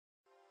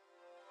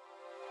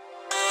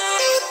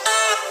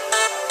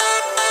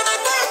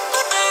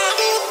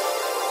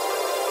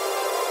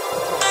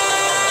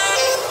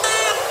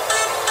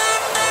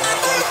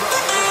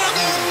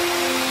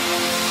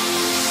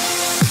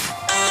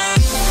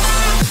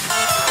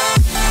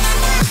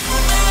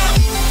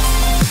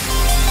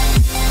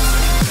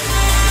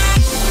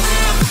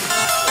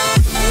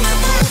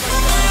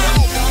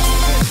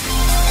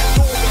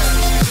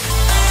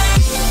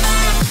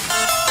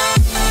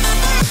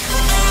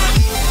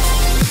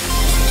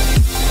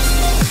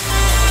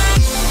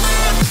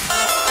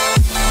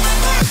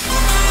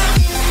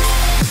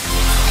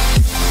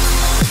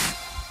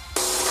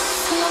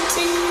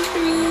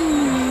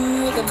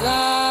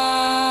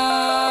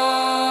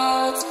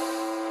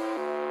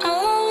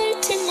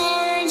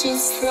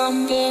emerges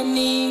from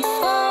beneath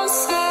the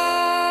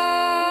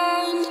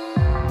sand.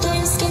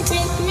 Please don't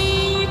take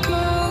me,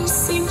 cause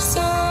seems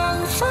so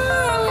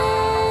far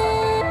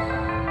away.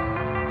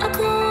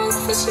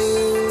 Across the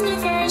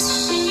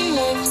universe, she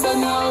lives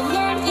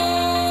another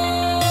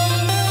day.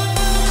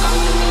 I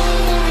know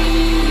the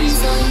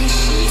reason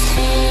she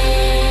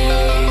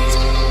stays.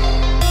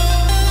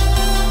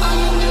 I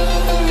know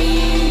the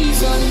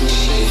reason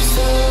she's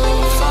so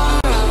far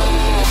away.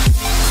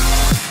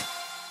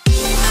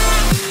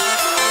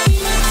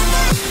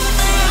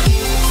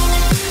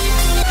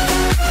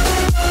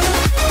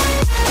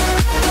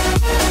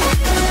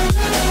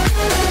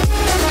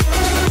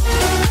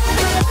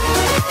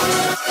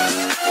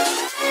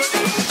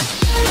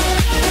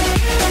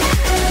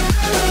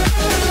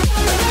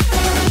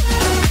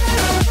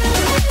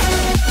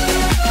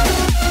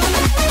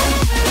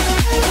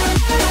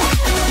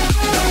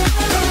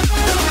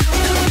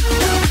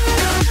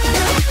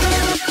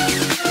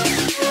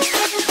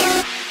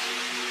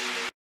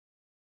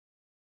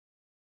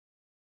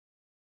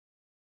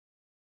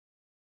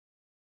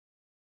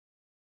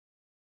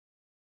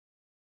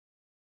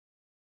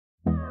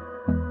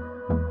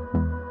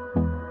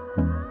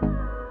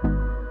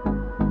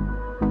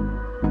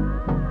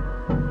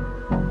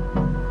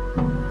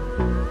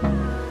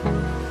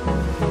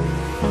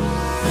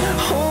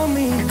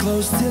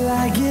 Close till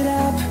I get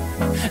up.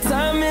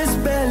 Time is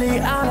barely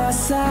on our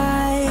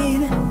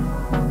side.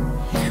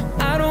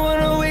 I don't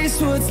wanna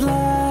waste what's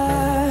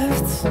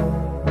left.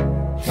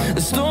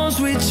 The storms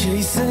we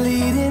chase are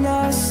leading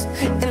us,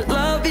 and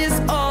love is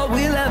all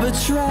we'll ever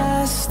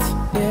trust.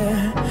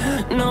 Yeah,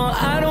 no,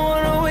 I don't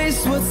wanna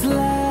waste what's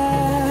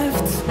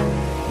left.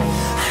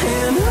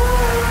 And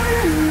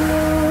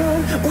on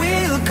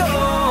we'll go,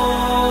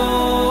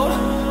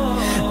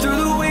 through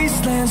the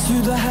wastelands,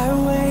 through the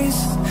highways,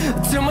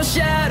 till my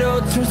shadow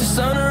turns to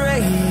sun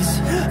rays.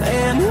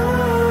 And on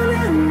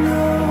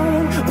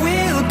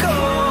we'll go,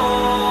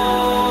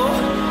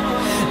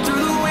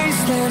 through the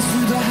wastelands,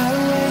 through the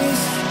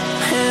highways,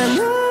 and on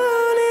we'll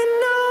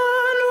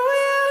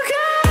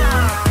go.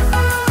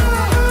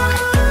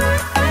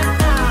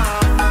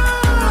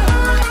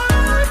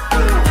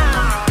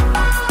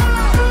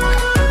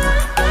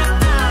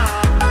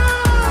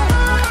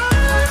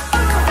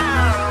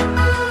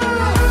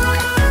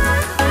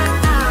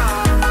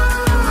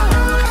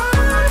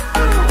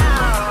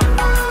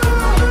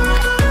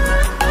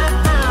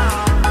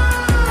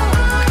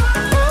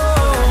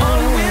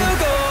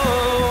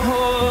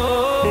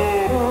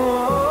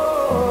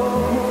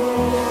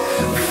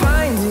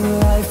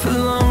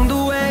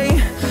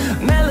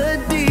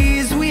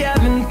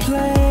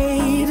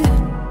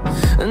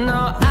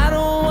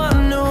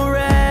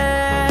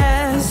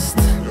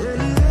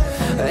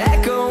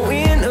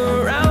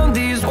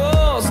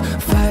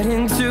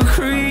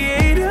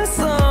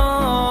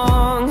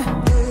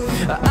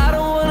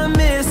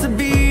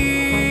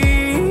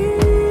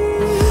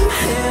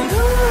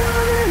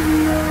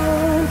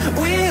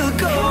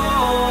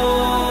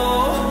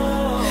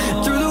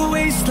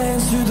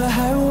 Through the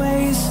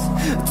highways,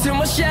 till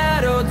my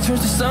shadow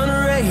turns to sun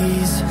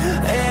rays.